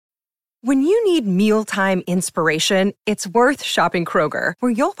When you need mealtime inspiration, it's worth shopping Kroger,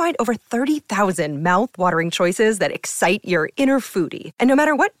 where you'll find over 30,000 mouth-watering choices that excite your inner foodie. And no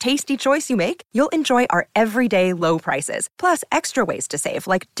matter what tasty choice you make, you'll enjoy our everyday low prices, plus extra ways to save,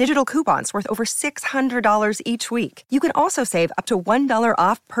 like digital coupons worth over $600 each week. You can also save up to $1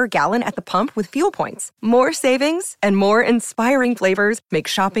 off per gallon at the pump with fuel points. More savings and more inspiring flavors make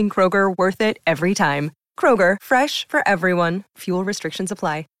shopping Kroger worth it every time. Kroger, fresh for everyone. Fuel restrictions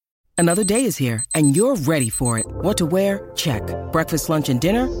apply. Another day is here, and you're ready for it. What to wear? Check. Breakfast, lunch, and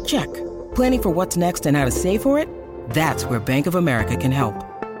dinner? Check. Planning for what's next and how to save for it? That's where Bank of America can help.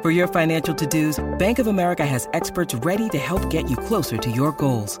 For your financial to-dos, Bank of America has experts ready to help get you closer to your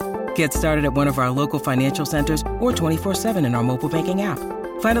goals. Get started at one of our local financial centers or 24/7 in our mobile banking app.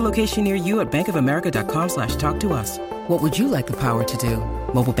 Find a location near you at bankofamerica.com/talktous. What would you like the power to do?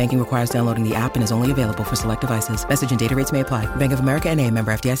 Mobile banking requires downloading the app and is only available for select devices. Message and data rates may apply. Bank of America N.A.,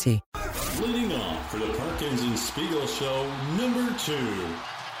 member FDIC. Leading off for the Parkins Spiegel Show, number 2,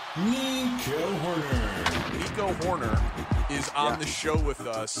 Nico Hoerner. Nico Hoerner is on the show with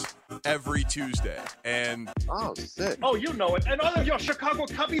us every Tuesday. And oh, sick. Oh, you know it. And all of your Chicago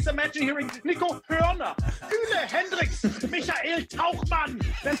Cubbies, imagine hearing Nico Hoerner, Hüle Hendricks, Michael Tauchmann.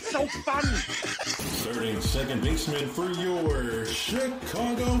 That's so fun. Starting second baseman for your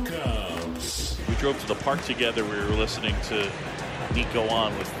Chicago Cubs. We drove to the park together. We were listening to Nico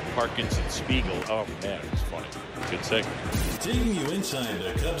on with Parkins and Spiegel. Oh, man, it was funny. Good segment. Taking you inside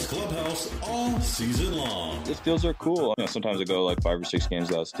the Cubs clubhouse all season long. The steals are cool. Sometimes I go like 5 or 6 games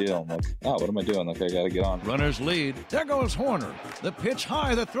without a steal. I'm like, oh, what am I doing? Like, I got to get on. Runners lead. There goes Hoerner. The pitch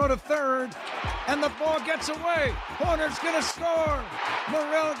high, the throw to third, and the ball gets away. Hoerner's going to score.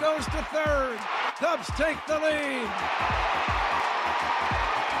 Morel goes to third. Cubs take the lead.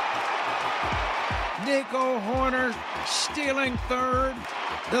 Nico Hoerner stealing third.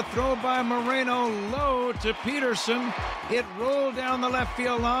 The throw by Moreno low to Peterson. It rolled down the left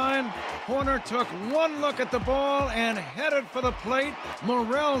field line. Hoerner took one look at the ball and headed for the plate.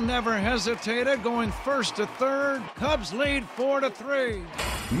 Morel never hesitated, going first to third. Cubs lead 4-3.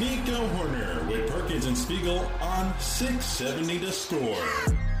 Nico Hoerner with Parkins and Spiegel on 670 to score.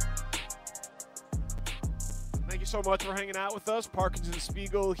 thank you so much for hanging out with us. Parkins and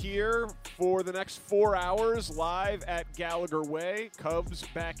Spiegel here for the next 4 hours live at Gallagher Way. Cubs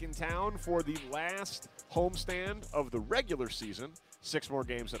back in town for the last homestand of the regular season. 6 more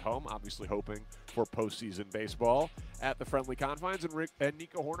games at home, obviously hoping for postseason baseball at the friendly confines. And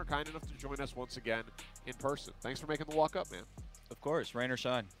Nico Hoerner, kind enough to join us once again in person. Thanks for making the walk up, man. Of course, rain or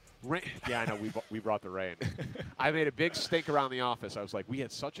shine. Yeah, I know, we brought the rain. I made a big stink around the office. I was like, we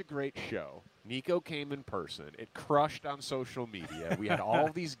had such a great show. Nico came in person. It crushed on social media. We had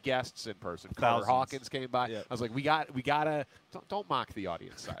all these guests in person. Carter Hawkins came by. Yep. I was like, we gotta don't mock the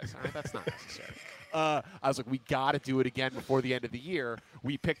audience size. All right, that's not necessary. I was like, we got to do it again before the end of the year.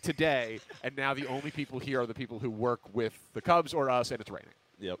 We picked today, and now the only people here are the people who work with the Cubs or us, and it's raining.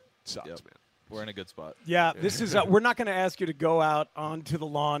 Yep. Sucks, man. We're in a good spot. Yeah, this is. We're not going to ask you to go out onto the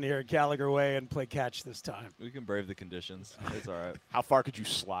lawn here at Gallagher Way and play catch this time. We can brave the conditions. It's all right. How far could you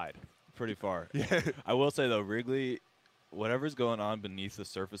slide? Pretty far. Yeah. I will say, though, Wrigley, whatever's going on beneath the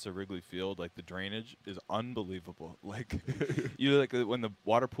surface of Wrigley Field, like the drainage is unbelievable. Like when the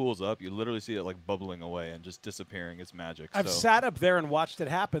water pools up, you literally see it like bubbling away and just disappearing. It's magic. I've sat up there and watched it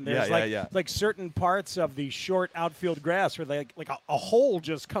happen. There's like certain parts of the short outfield grass where like a hole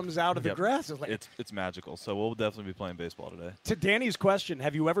just comes out of the grass. It's, like, it's magical. So we'll definitely be playing baseball today. To Danny's question,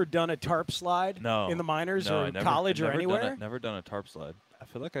 have you ever done a tarp slide in the minors or in college or anywhere? Never done a tarp slide. I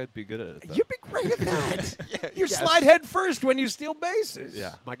feel like I'd be good at it, though. You'd be great at that. You slide head first when you steal bases.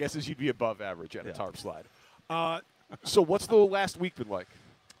 Yeah. My guess is you'd be above average at a tarp slide. So what's the last week been like?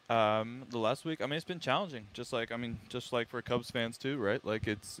 The last week, it's been challenging. Just like for Cubs fans too, right? Like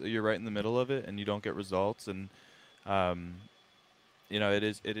you're right in the middle of it and you don't get results, and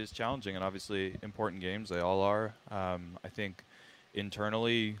it is challenging, and obviously important games. They all are. I think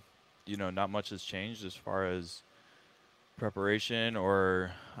internally, not much has changed as far as preparation or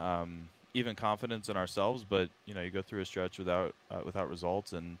even confidence in ourselves, but you go through a stretch without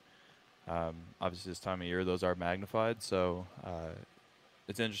results, and obviously this time of year those are magnified. So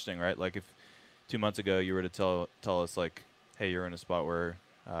it's interesting, right? Like if 2 months ago you were to tell us like, hey, you're in a spot where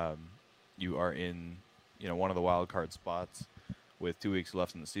you are in one of the wild card spots with 2 weeks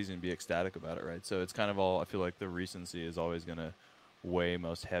left in the season, be ecstatic about it, right? So it's kind of all, I feel like the recency is always going to weigh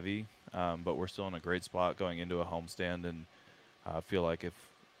most heavy, but we're still in a great spot going into a homestand, and I feel like if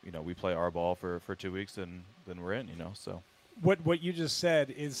we play our ball for 2 weeks, then we're in. So what you just said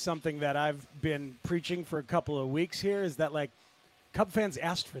is something that I've been preaching for a couple of weeks here. Is that like Cub fans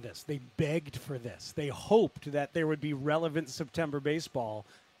asked for this. They begged for this. They hoped that there would be relevant September baseball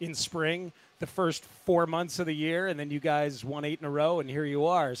in spring, the first 4 months of the year, and then you guys won 8 in a row, and here you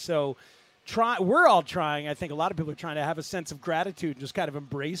are. So we're all trying. I think a lot of people are trying to have a sense of gratitude and just kind of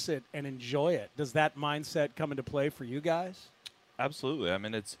embrace it and enjoy it. Does that mindset come into play for you guys? Absolutely. I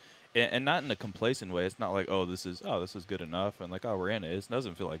mean, it's and not in a complacent way. It's not like, this is good enough, and like, we're in it. It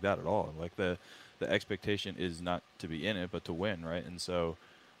doesn't feel like that at all. Like the expectation is not to be in it, but to win, right? And so,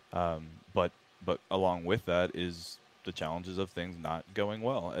 but along with that is the challenges of things not going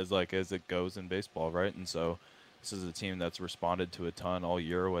well, as it goes in baseball, right? And so, this is a team that's responded to a ton all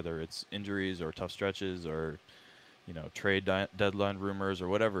year, whether it's injuries or tough stretches or, trade deadline rumors or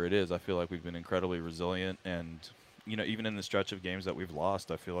whatever it is. I feel like we've been incredibly resilient, and even in the stretch of games that we've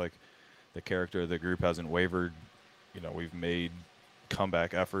lost, I feel like the character of the group hasn't wavered. We've made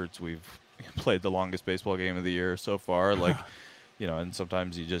comeback efforts. We've played the longest baseball game of the year so far. And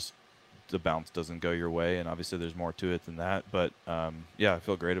sometimes the bounce doesn't go your way, and obviously there's more to it than that. But, I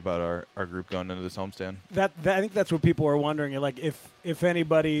feel great about our group going into this homestand. I think that's what people are wondering, like if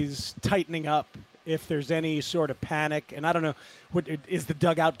anybody's tightening up, if there's any sort of panic. And I don't know, is the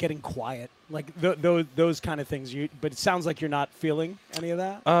dugout getting quiet? Like those kind of things. But it sounds like you're not feeling any of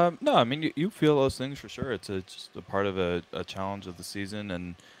that? No, I mean, you feel those things for sure. It's just a part of a challenge of the season.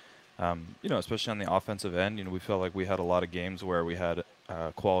 And, especially on the offensive end, we felt like we had a lot of games where we had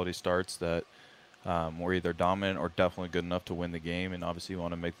quality starts that were either dominant or definitely good enough to win the game. And obviously you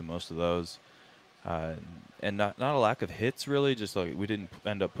want to make the most of those. And not a lack of hits, really, just like we didn't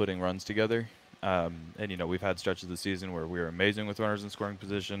end up putting runs together. And, we've had stretches of the season where we were amazing with runners in scoring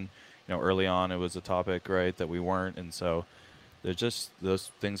position. Early on it was a topic, right, that we weren't. And so there's just those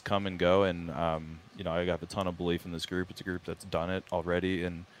things come and go. And, I got a ton of belief in this group. It's a group that's done it already.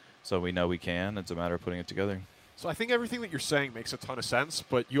 And so we know we can. It's a matter of putting it together. So I think everything that you're saying makes a ton of sense,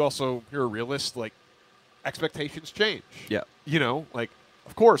 but you're a realist. Like, expectations change. Yeah.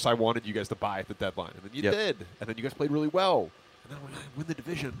 Of course I wanted you guys to buy at the deadline, and then you did. And then you guys played really well. And then we're going to win the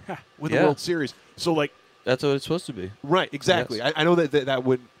division, win the World Series. So, that's what it's supposed to be. Right, exactly. Yes. I know that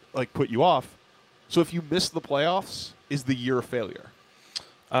would, put you off. So if you miss the playoffs, is the year a failure?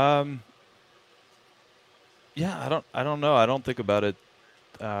 I don't know. I don't think about it.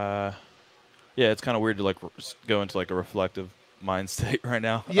 It's kind of weird to go into a reflective mind state right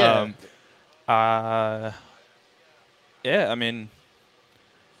now. Yeah. I mean,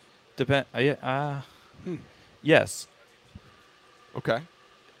 yes. Okay.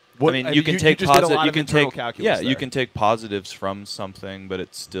 I mean, you can take positive. You can take positives from something, but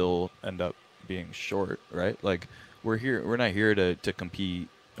it still end up being short, right? Like we're not here to compete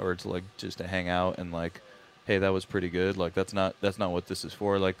or to just to hang out and hey, that was pretty good. That's not what this is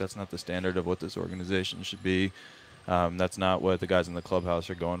for. That's not the standard of what this organization should be. That's not what the guys in the clubhouse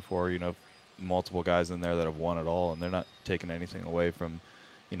are going for. Multiple guys in there that have won it all, and they're not taking anything away from,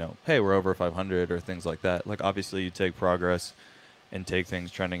 hey, we're over 500 or things like that. Obviously you take progress and take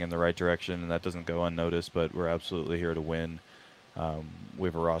things trending in the right direction, and that doesn't go unnoticed, but we're absolutely here to win. We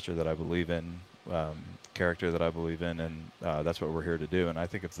have a roster that I believe in, character that I believe in, and that's what we're here to do. And I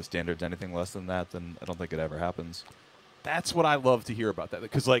think if the standard's anything less than that, then I don't think it ever happens. That's what I love to hear about that,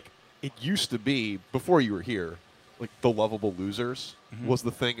 because it used to be, before you were here, the lovable losers was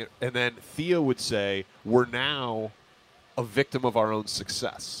the thing. And then Theo would say, we're now a victim of our own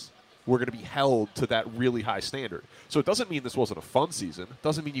success. We're going to be held to that really high standard. So it doesn't mean this wasn't a fun season. It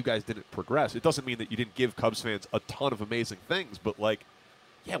doesn't mean you guys didn't progress. It doesn't mean that you didn't give Cubs fans a ton of amazing things. But,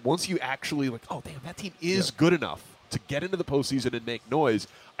 once you actually, oh, damn, that team is good enough to get into the postseason and make noise,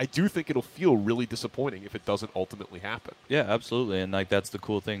 I do think it'll feel really disappointing if it doesn't ultimately happen. Yeah, absolutely. And, that's the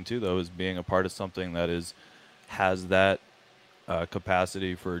cool thing, too, though, is being a part of something that has that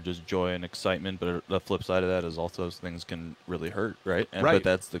capacity for just joy and excitement. But the flip side of that is also those things can really hurt, right? But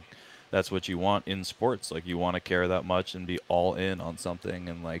that's what you want in sports. You want to care that much and be all in on something.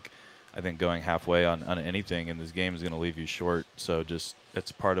 And I think going halfway on anything in this game is going to leave you short. So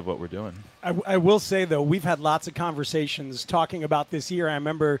it's part of what we're doing. I will say, though, we've had lots of conversations talking about this year. I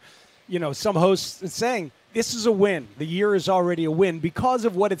remember, some hosts saying, this is a win. The year is already a win because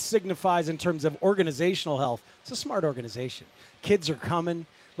of what it signifies in terms of organizational health. It's a smart organization. Kids are coming.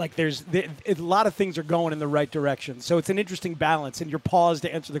 A lot of things are going in the right direction. So it's an interesting balance, and your pause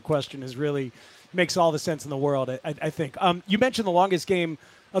to answer the question makes all the sense in the world, I think. You mentioned the longest game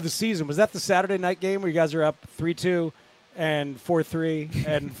of the season. Was that the Saturday night game where you guys are up 3-2 and 4-3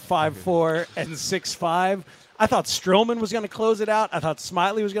 and 5-4 and 6-5? I thought Stroman was going to close it out. I thought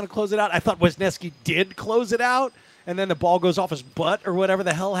Smiley was going to close it out. I thought Wisniewski did close it out, and then the ball goes off his butt or whatever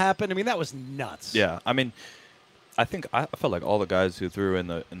the hell happened. I mean, that was nuts. Yeah, I mean, I think I felt like all the guys who threw in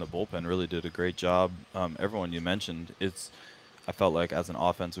the bullpen really did a great job. Everyone you mentioned, I felt like as an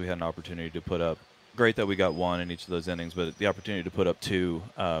offense we had an opportunity to put up. Great that we got one in each of those innings, but the opportunity to put up two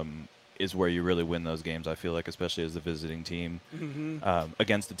is where you really win those games. I feel like, especially as the visiting team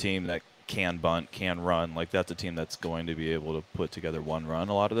against a team that can bunt, can run. Like that's a team that's going to be able to put together one run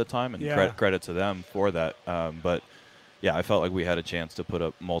a lot of the time, and credit to them for that. But yeah, I felt like we had a chance to put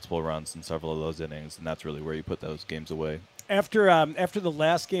up multiple runs in several of those innings, and that's really where you put those games away. After the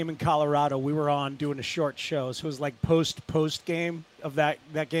last game in Colorado, we were on doing a short show, so it was like post game of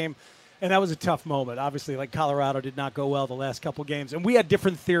that game, and that was a tough moment. Obviously, like Colorado did not go well the last couple games, and we had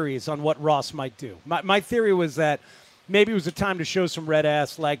different theories on what Ross might do. My theory was that maybe it was a time to show some red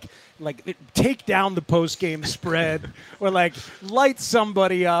ass, like take down the post-game spread or like light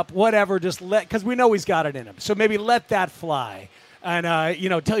somebody up, whatever, just because we know he's got it in him. So maybe let that fly and,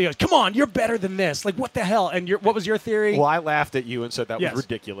 tell you, come on, you're better than this. Like, what the hell? And what was your theory? Well, I laughed at you and said that was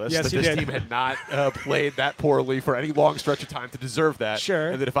ridiculous, that this team had not played that poorly for any long stretch of time to deserve that. Sure.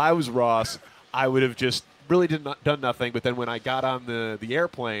 And that if I was Ross, I would have just really done nothing. But then when I got on the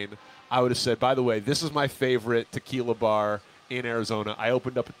airplane, I would have said, by the way, this is my favorite tequila bar in Arizona. I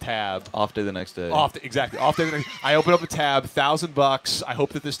opened up a tab. Off day the next day. Exactly. Off day the next. I opened up a tab, $1,000. I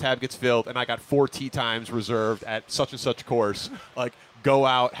hope that this tab gets filled, and I got 4 tee times reserved at such and such course. Like, go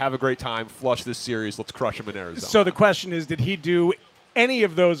out, have a great time, flush this series. Let's crush them in Arizona. So the question is, did he do any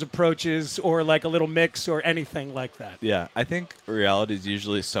of those approaches or like a little mix or anything like that? Yeah, I think reality is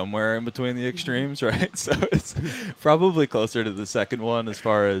usually somewhere in between the extremes, right? So it's probably closer to the second one as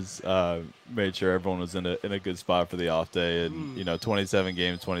far as made sure everyone was in a good spot for the off day. And, 27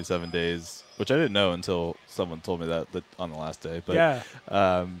 games, 27 days, which I didn't know until someone told me that on the last day. But yeah,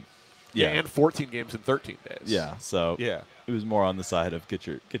 and 14 games in 13 days. Yeah, so yeah. It was more on the side of get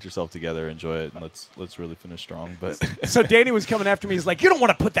yourself together, enjoy it, and let's really finish strong. But so Danny was coming after me. He's like, you don't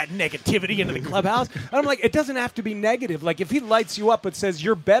want to put that negativity into the clubhouse. And I'm like, it doesn't have to be negative. Like if he lights you up but says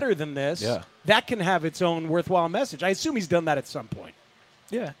you're better than this, that can have its own worthwhile message. I assume he's done that at some point.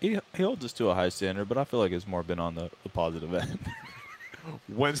 Yeah, he holds us to a high standard, but I feel like it's more been on the positive end.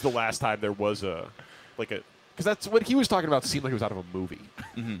 When's the last time there was because that's what he was talking about seemed like it was out of a movie.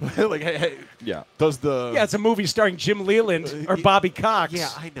 Mm-hmm. Like, hey, does it's a movie starring Jim Leland or Bobby Cox. Yeah,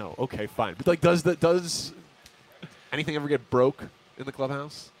 I know. Okay, fine. But like, does anything ever get broke in the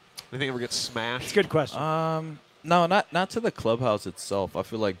clubhouse? Anything ever get smashed? It's a good question. No, not to the clubhouse itself. I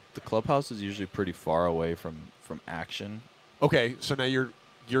feel like the clubhouse is usually pretty far away from action. Okay, so now you're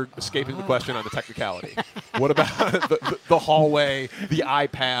escaping the question on the technicality. What about the hallway, the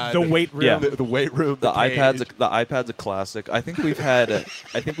iPad, the weight room, the weight room, the iPad's a classic. I think we've had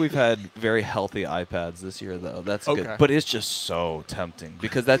very healthy iPads this year though. That's good, but it's just so tempting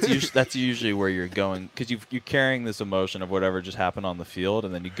because that's usually where you're going because you're carrying this emotion of whatever just happened on the field,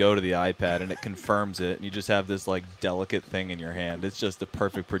 and then you go to the iPad and it confirms it, and you just have this like delicate thing in your hand. It's just the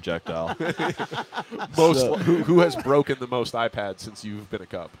perfect projectile. Who has broken the most iPads since you've been a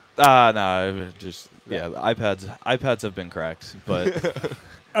Cub? No, just the iPads have been cracked, but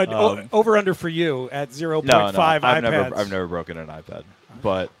over under for you at 0.5 iPads. I've never broken an iPad,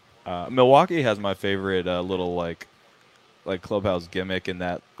 but Milwaukee has my favorite little like clubhouse gimmick in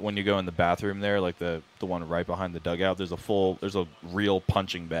that when you go in the bathroom there, like the one right behind the dugout, there's a real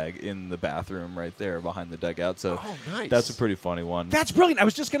punching bag in the bathroom right there behind the dugout. So nice. That's a pretty funny one. That's brilliant. I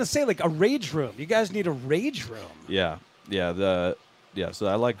was just gonna say like a rage room. You guys need a rage room. So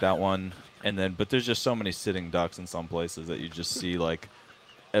I like that one, but there's just so many sitting ducks in some places that you just see like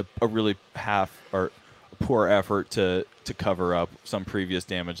a really poor effort to cover up some previous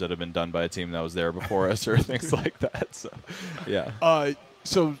damage that had been done by a team that was there before us or things like that. So, yeah.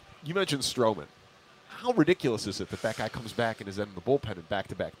 So you mentioned Stroman. How ridiculous is it that guy comes back and is in the bullpen in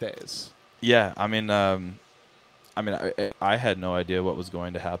back-to-back days? Yeah, I mean, I had no idea what was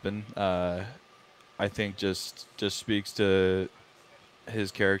going to happen. I think just speaks to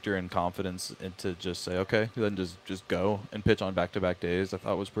his character and confidence, and to just say, okay, then just go and pitch on back-to-back days. I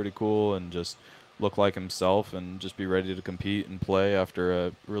thought was pretty cool, and just look like himself and just be ready to compete and play after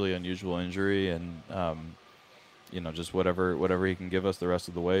a really unusual injury, and just whatever he can give us the rest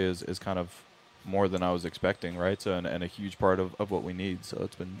of the way is kind of more than I was expecting, right? So and a huge part of what we need. So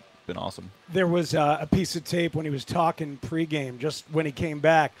it's been awesome. There was a piece of tape when he was talking pregame, just when he came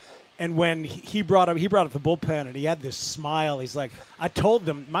back. And when he brought up the bullpen, and he had this smile. He's like, I told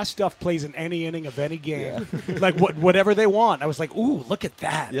them my stuff plays in any inning of any game, like whatever they want. I was like, ooh, look at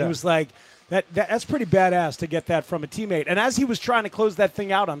that. Yeah. It was like that's pretty badass to get that from a teammate. And as he was trying to close that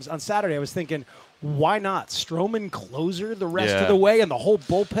thing out on Saturday, I was thinking, why not? Stroman closer the rest of the way, and the whole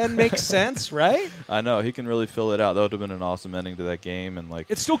bullpen makes sense, right? I know. He can really fill it out. That would have been an awesome ending to that game. And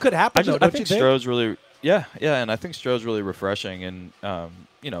it still could happen, I think Stroh's really – yeah, and I think Stroh's really refreshing. And,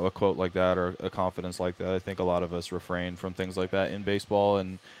 a quote like that or a confidence like that, I think a lot of us refrain from things like that in baseball.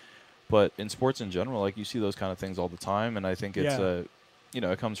 But in sports in general, you see those kind of things all the time. And I think it's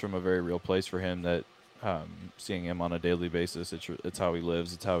it comes from a very real place for him that seeing him on a daily basis, it's how he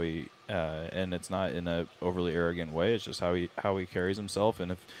lives, it's how he and it's not in a overly arrogant way. It's just how he carries himself.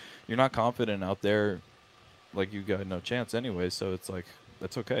 And if you're not confident out there, you got no chance anyway. So it's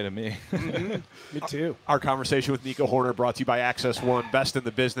that's okay to me. Me too. Our conversation with Nico Hoerner brought to you by Access One, best in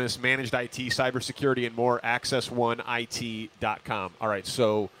the business, managed IT, cybersecurity, and more. AccessOneIT.com. All right,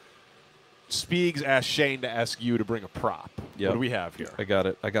 so Spiegs asked Shane to ask you to bring a prop. Yep. What do we have here? I got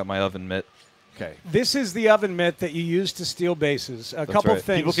it. I got my oven mitt. Okay. This is the oven mitt that you use to steal bases. A couple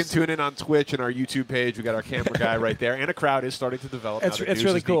things. People can tune in on Twitch and our YouTube page. We got our camera guy right there, and a crowd is starting to develop. It's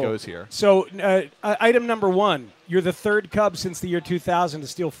really cool. Nico's here. So, item number 1: you're the third Cub since the year 2000 to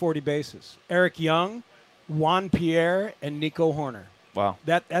steal 40 bases. Eric Young, Juan Pierre, and Nico Hoerner. Wow,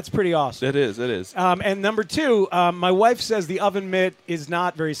 that's pretty awesome. It is. And number 2, my wife says the oven mitt is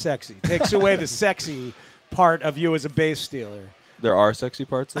not very sexy. Takes away the sexy part of you as a base stealer. There are sexy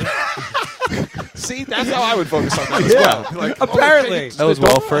parts there. See, that's how I would focus on that as well. Apparently. That was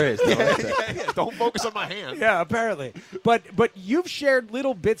well phrased. Don't focus on my hand. Yeah, apparently. But you've shared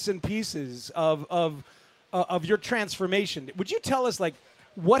little bits and pieces of your transformation. Would you tell us,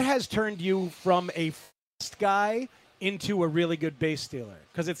 what has turned you from a fast guy into a really good base stealer?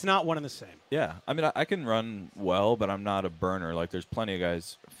 Because it's not one and the same. Yeah. I mean, I can run well, but I'm not a burner. There's plenty of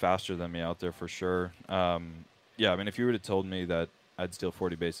guys faster than me out there for sure. Yeah, I mean, if you would have told me that I'd steal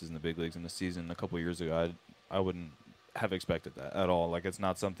 40 bases in the big leagues in the season a couple of years ago, I wouldn't have expected that at all. It's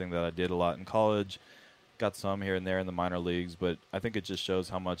not something that I did a lot in college. Got some here and there in the minor leagues, but I think it just shows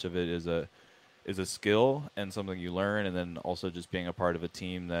how much of it is a skill and something you learn, and then also just being a part of a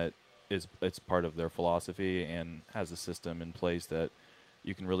team that it's part of their philosophy and has a system in place that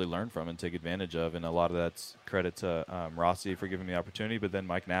you can really learn from and take advantage of. And a lot of that's credit to Rossi for giving me the opportunity, but then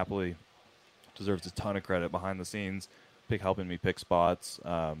Mike Napoli deserves a ton of credit behind the scenes, helping me pick spots.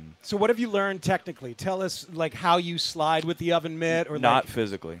 So what have you learned technically? Tell us how you slide with the oven mitt, or not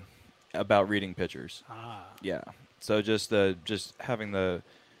physically, about reading pitchers. Yeah. So just having the,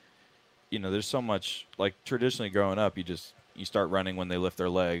 there's so much, traditionally growing up, you start running when they lift their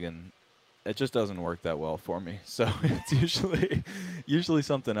leg, and it just doesn't work that well for me. So it's usually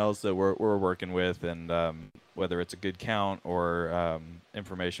something else that we're working with, and whether it's a good count or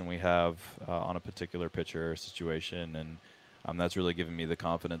information we have on a particular pitcher or situation, and that's really given me the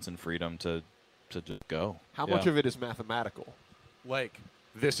confidence and freedom to just go. How much of it is mathematical?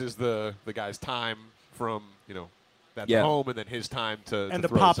 This is the guy's time from that's home, and then his time to and the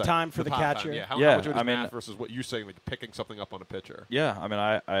throw pop time for the catcher. Time. Yeah. How much of it is math versus what you're saying, picking something up on a pitcher? Yeah, I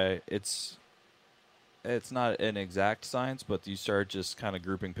mean, it's not an exact science, but you start just kind of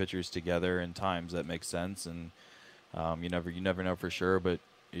grouping pitchers together in times that make sense, and you never know for sure, but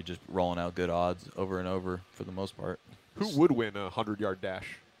you're just rolling out good odds over and over for the most part. Who would win a 100-yard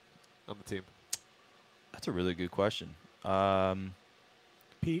dash on the team? That's a really good question.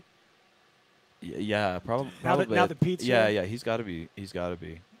 Pete. Yeah, probably. Now that Pete's here? Yeah, he's got to be.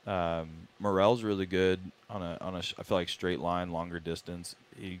 Morel's really good on a. I feel like straight line, longer distance.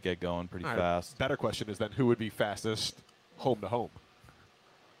 He'd get going pretty fast. Better question is then who would be fastest home to home?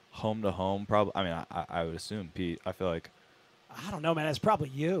 Home to home, probably. I mean, I would assume Pete. I feel like. I don't know, man. It's probably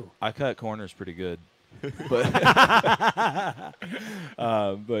you. I cut corners pretty good, but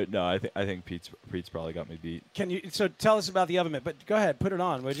but no, I think Pete's probably got me beat. So tell us about the oven mitt, but go ahead, put it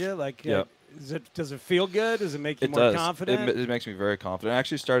on, would you? Yep. Does it feel good? Does it make you more confident? It makes me very confident. I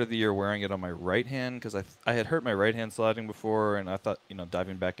actually started the year wearing it on my right hand because I had hurt my right hand sliding before, and I thought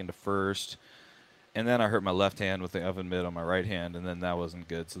diving back into first. And then I hurt my left hand with the oven mitt on my right hand, and then that wasn't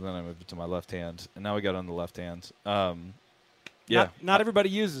good. So then I moved it to my left hand, and now we got on the left hand. Yeah. Not everybody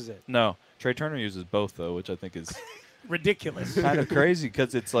uses it. No. Trey Turner uses both, though, which I think is ridiculous. Kind of crazy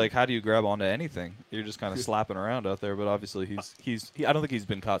because it's how do you grab onto anything? You're just kind of slapping around out there. But obviously, I don't think he's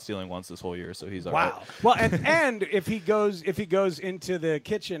been caught stealing once this whole year, so he's all right. Well, and if he goes into the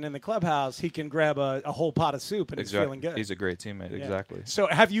kitchen in the clubhouse, he can grab a whole pot of soup, and he's feeling good. He's a great teammate. Yeah. Exactly. So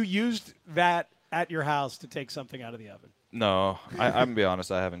have you used that at your house to take something out of the oven? No, I'm gonna be honest.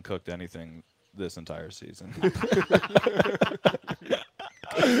 I haven't cooked anything this entire season.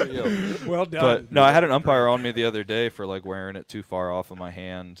 For you. Well done. But no, I had an umpire on me the other day for like wearing it too far off of my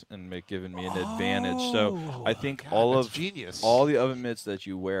hand and giving me an advantage. So I think genius. all the oven mitts that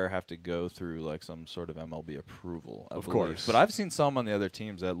you wear have to go through like some sort of MLB approval. I Of believe. course. But I've seen some on the other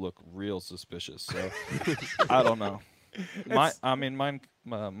teams that look real suspicious. So I don't know. Mine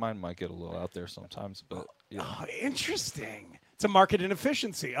might get a little out there sometimes, but yeah. Oh, interesting. It's a market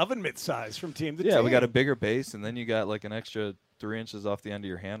inefficiency, oven mitt size from team to team. Yeah, we got a bigger base, and then you got like an extra 3 inches off the end of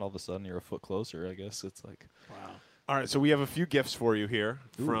your hand. All of a sudden, you're a foot closer. I guess it's like, wow. All right, so we have a few gifts for you here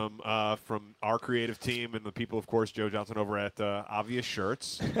from our creative team and the people, of course, Joe Johnson over at Obvious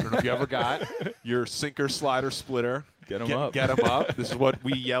Shirts. I don't know if you ever got your sinker, slider, splitter. Get them up. Get them up. This is what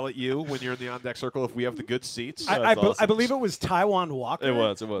we yell at you when you're in the on-deck circle if we have the good seats. I believe it was Taijuan Walker. It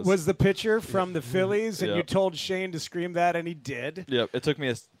was. Was the pitcher from the Phillies, and Yep. you told Shane to scream that, and he did. Yep. It took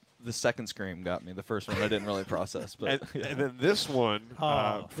me the second scream got me. The first one I didn't really process. But and then this one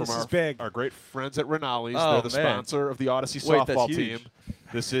from this our, is big. our great friends at Rinaldi's. Oh, They're the man. sponsor of the Odyssey Wait, that's softball huge. team.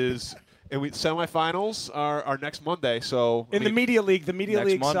 This is and we semifinals are next Monday. So In the Media League, the Media Next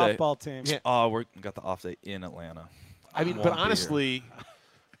League Monday. softball team. Yeah. oh, we got the off day in Atlanta. I mean, won't but be here. honestly,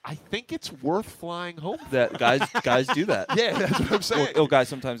 I think it's worth flying home. That guys do that. Yeah, that's what I'm saying. Well,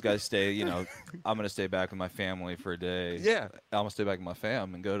 sometimes guys stay. You know, I'm gonna stay back with my family for a day. Yeah. I'm gonna stay back with my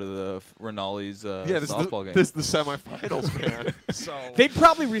fam and go to the Rinaldi's This softball game. This is the semifinals, man. So They'd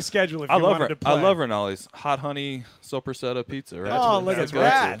probably reschedule if I you love wanted to play. I love Rinaldi's hot honey sopressata pizza. Right? Oh, look that's at right.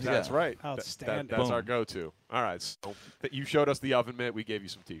 that. That's Yeah. right. Outstanding. That's Boom. our go-to. All right. So you showed us the oven mitt. We gave you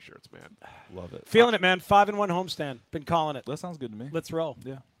some T-shirts, man. Love it. Feeling it, man. 5-1 homestand. Been calling it. That sounds good to me. Let's roll.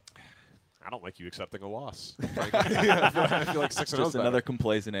 Yeah. I don't like you accepting a loss. I feel like 6-0 is Just better. another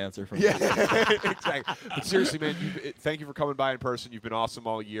complacent answer from me. Yeah, exactly. But seriously, man, thank you for coming by in person. You've been awesome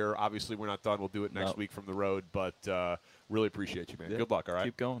all year. Obviously, we're not done. We'll do it next week from the road, but really appreciate you, man. Yeah. Good luck, all right?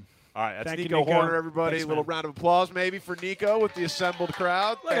 Keep going. All right, that's Thank you, Nico Nico. Hoerner, everybody. Thanks, a little man. round of applause maybe for Nico with the assembled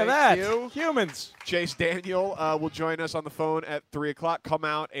crowd. Look Thank at that. you. Humans. Chase Daniel will join us on the phone at 3 o'clock. Come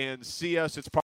out and see us. It's